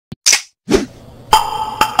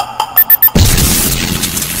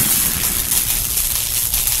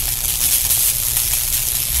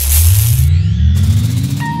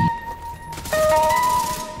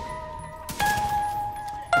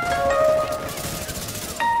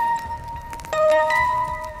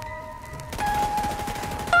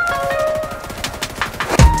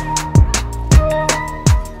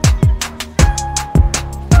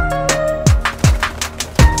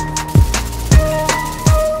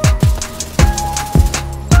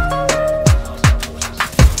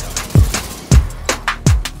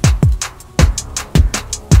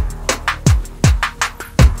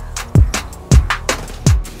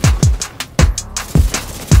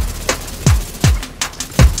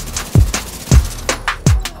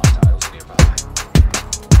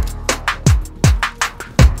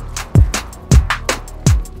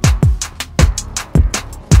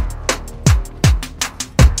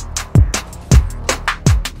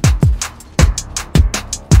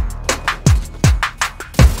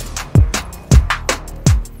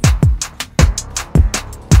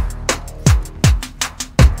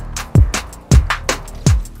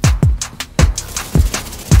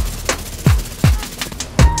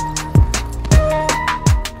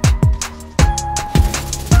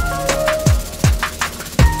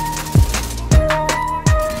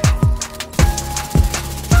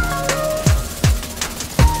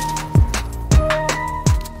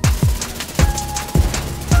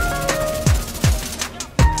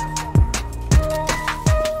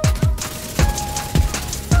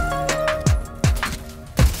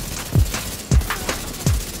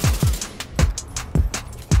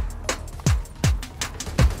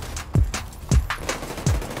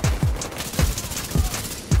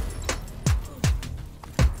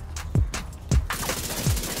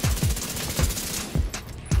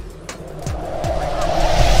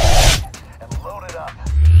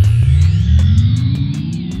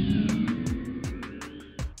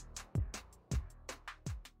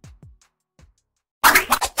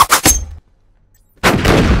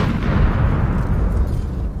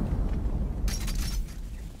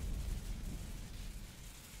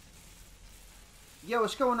Yo,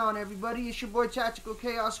 what's going on, everybody? It's your boy Tactical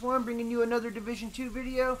Chaos 1 bringing you another Division 2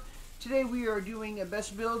 video. Today we are doing a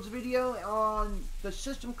best builds video on the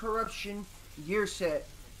System Corruption gear set.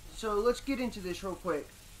 So let's get into this real quick.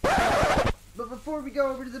 But before we go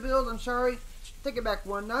over to the build, I'm sorry, take it back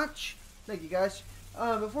one notch. Thank you, guys.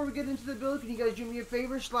 Before we get into the build, can you guys do me a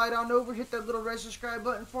favor? Slide on over, hit that little red subscribe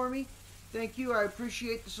button for me. Thank you. I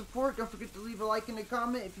appreciate the support. Don't forget to leave a like and a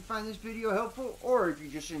comment if you find this video helpful or if you're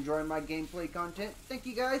just enjoying my gameplay content. Thank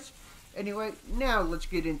you, guys. Anyway, now let's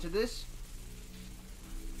get into this.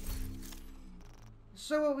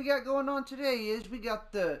 So what we got going on today is we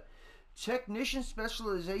got the Technician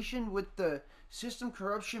Specialization with the System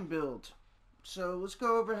Corruption build. So let's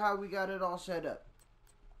go over how we got it all set up.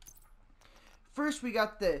 First, we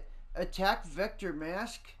got the Attack Vector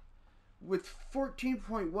Mask with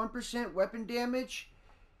 14.1% weapon damage,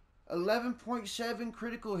 11.7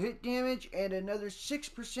 critical hit damage, and another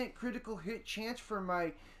 6% critical hit chance for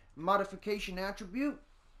my modification attribute.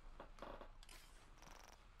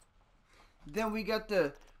 Then we got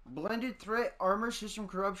the Blended Threat Armor System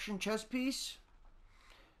Corruption chest piece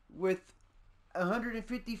with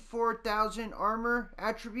 154,000 armor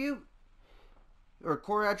attribute or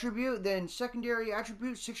core attribute, then secondary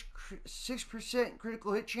attribute 6%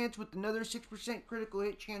 critical hit chance with another 6% critical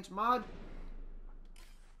hit chance mod.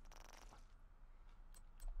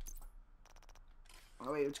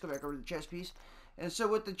 Oh wait, let's go back over to the chest piece. And so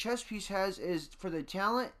what the chest piece has is for the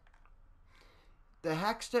talent, the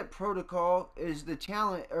Hack Step Protocol is the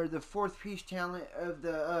talent or the fourth piece talent of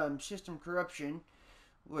the System Corruption.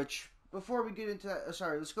 Which before we get into that,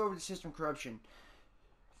 sorry, let's go over the System Corruption.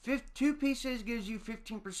 2 pieces gives you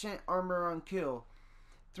 15% armor on kill.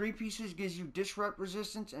 3 pieces gives you disrupt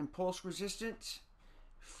resistance and pulse resistance.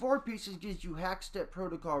 4 pieces gives you Hack Step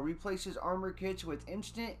Protocol. Replaces armor kits with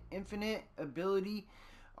instant infinite ability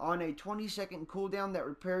on a 20-second cooldown that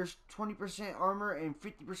repairs 20% armor and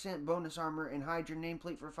 50% bonus armor and hides your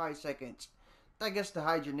nameplate for 5 seconds. I guess the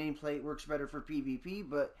hide your nameplate works better for PvP,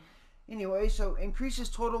 but anyway, so increases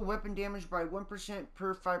total weapon damage by 1%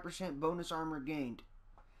 per 5% bonus armor gained.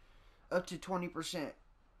 Up to 20%.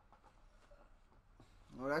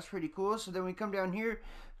 Well, that's pretty cool. So then we come down here.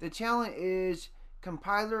 The talent is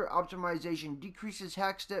Compiler Optimization. Decreases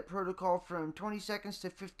Hack Step Protocol from 20 seconds to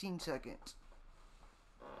 15 seconds.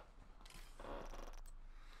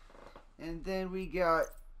 And then we got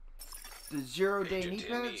the 0-day knee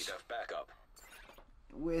pads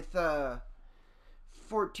with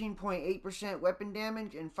 14.8% weapon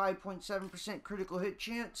damage and 5.7% critical hit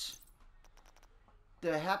chance.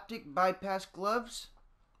 The Haptic Bypass Gloves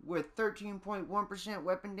with 13.1%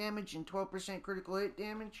 weapon damage and 12% critical hit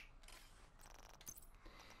damage.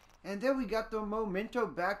 And then we got the Momento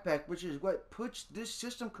Backpack, which is what puts this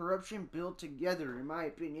System Corruption build together, in my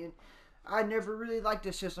opinion. I never really liked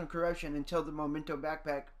the System Corruption until the Momento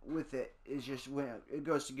Backpack with it. It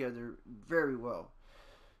goes together very well.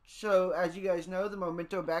 So, as you guys know, the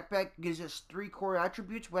Momento Backpack gives us 3 core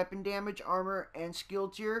attributes: weapon damage, armor, and skill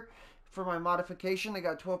tier. For my modification, I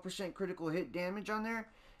got 12% critical hit damage on there.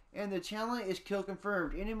 And the talent is Kill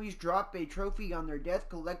Confirmed. Enemies drop a trophy on their death.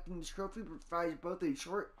 Collecting this trophy provides both a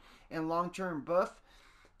short and long-term buff.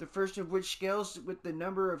 The first of which scales with the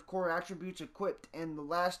number of core attributes equipped and the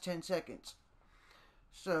last 10 seconds.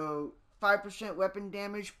 So, 5% weapon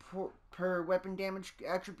damage per weapon damage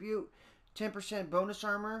attribute. 10% bonus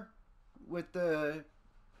armor with the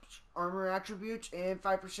armor attributes. And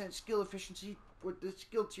 5% skill efficiency with the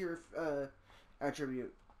skill tier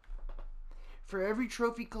attribute. For every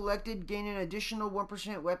trophy collected, gain an additional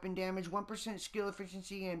 1% weapon damage, 1% skill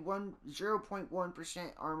efficiency, and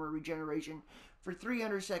 0.1% armor regeneration for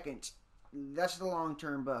 300 seconds. That's the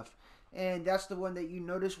long-term buff. And that's the one that you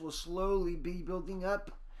notice will slowly be building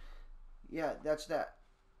up. Yeah, that's that.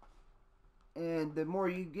 And the more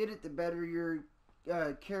you get it, the better your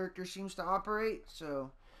character seems to operate. So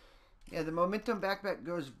yeah, the Momentum Backpack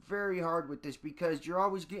goes very hard with this because you're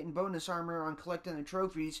always getting bonus armor on collecting the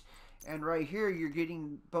trophies. And right here, you're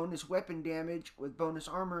getting bonus weapon damage with bonus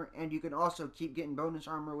armor. And you can also keep getting bonus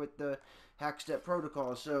armor with the Hack Step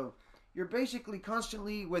Protocol. So you're basically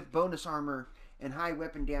constantly with bonus armor and high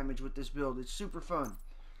weapon damage with this build. It's super fun.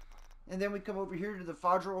 And then we come over here to the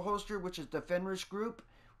Fodral Holster, which is the Fenris Group,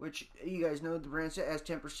 which you guys know the brand set has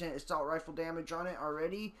 10% assault rifle damage on it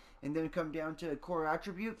already. And then come down to core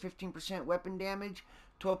attribute, 15% weapon damage,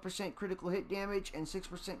 12% critical hit damage, and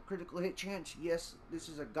 6% critical hit chance. Yes, this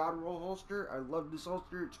is a God Roll holster. I love this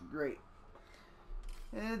holster. It's great.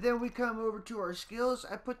 And then we come over to our skills.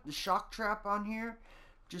 I put the Shock Trap on here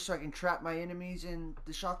just so I can trap my enemies in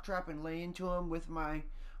the Shock Trap and lay into them with my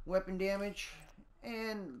weapon damage.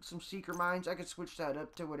 and some seeker mines. I could switch that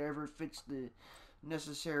up to whatever fits the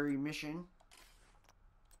necessary mission.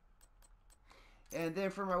 And then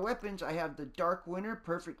for my weapons, I have the Dark Winter,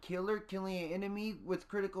 Perfect Killer, killing an enemy with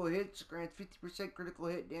critical hits, grants 50% critical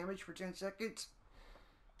hit damage for 10 seconds.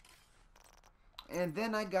 And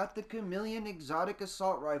then I got the Chameleon Exotic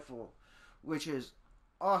Assault Rifle, which is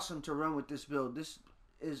awesome to run with this build. This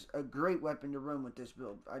is a great weapon to run with this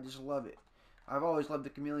build. I just love it. I've always loved the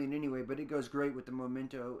Chameleon anyway, but it goes great with the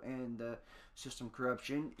Memento and the System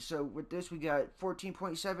Corruption. So with this, we got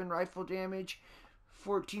 14.7 rifle damage,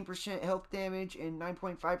 14% health damage, and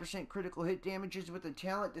 9.5% critical hit damages with a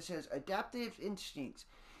talent that says Adaptive Instincts.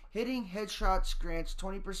 Hitting headshots grants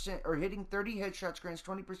 20%, or hitting 30 headshots grants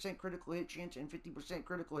 20% critical hit chance and 50%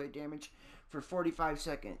 critical hit damage for 45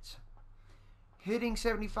 seconds. Hitting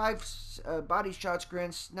 75 body shots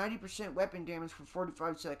grants 90% weapon damage for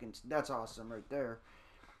 45 seconds. That's awesome right there.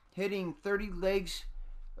 Hitting 30 leg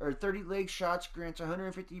shots grants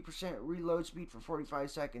 150% reload speed for 45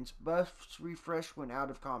 seconds. Buffs refresh when out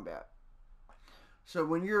of combat. So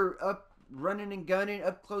when you're up running and gunning,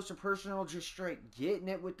 up close and personal, just straight getting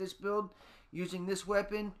it with this build, using this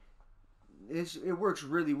weapon, it works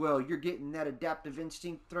really well. You're getting that Adaptive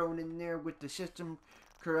Instinct thrown in there with the System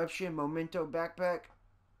Corruption Memento backpack.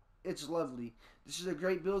 It's lovely. This is a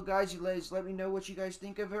great build, guys. You guys let me know what you guys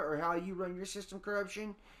think of it or how you run your System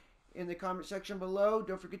Corruption in the comment section below.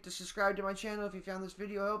 Don't forget to subscribe to my channel if you found this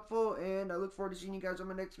video helpful, and I look forward to seeing you guys on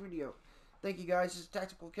my next video. Thank you, guys. This is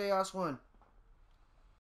Tactical Chaos 1.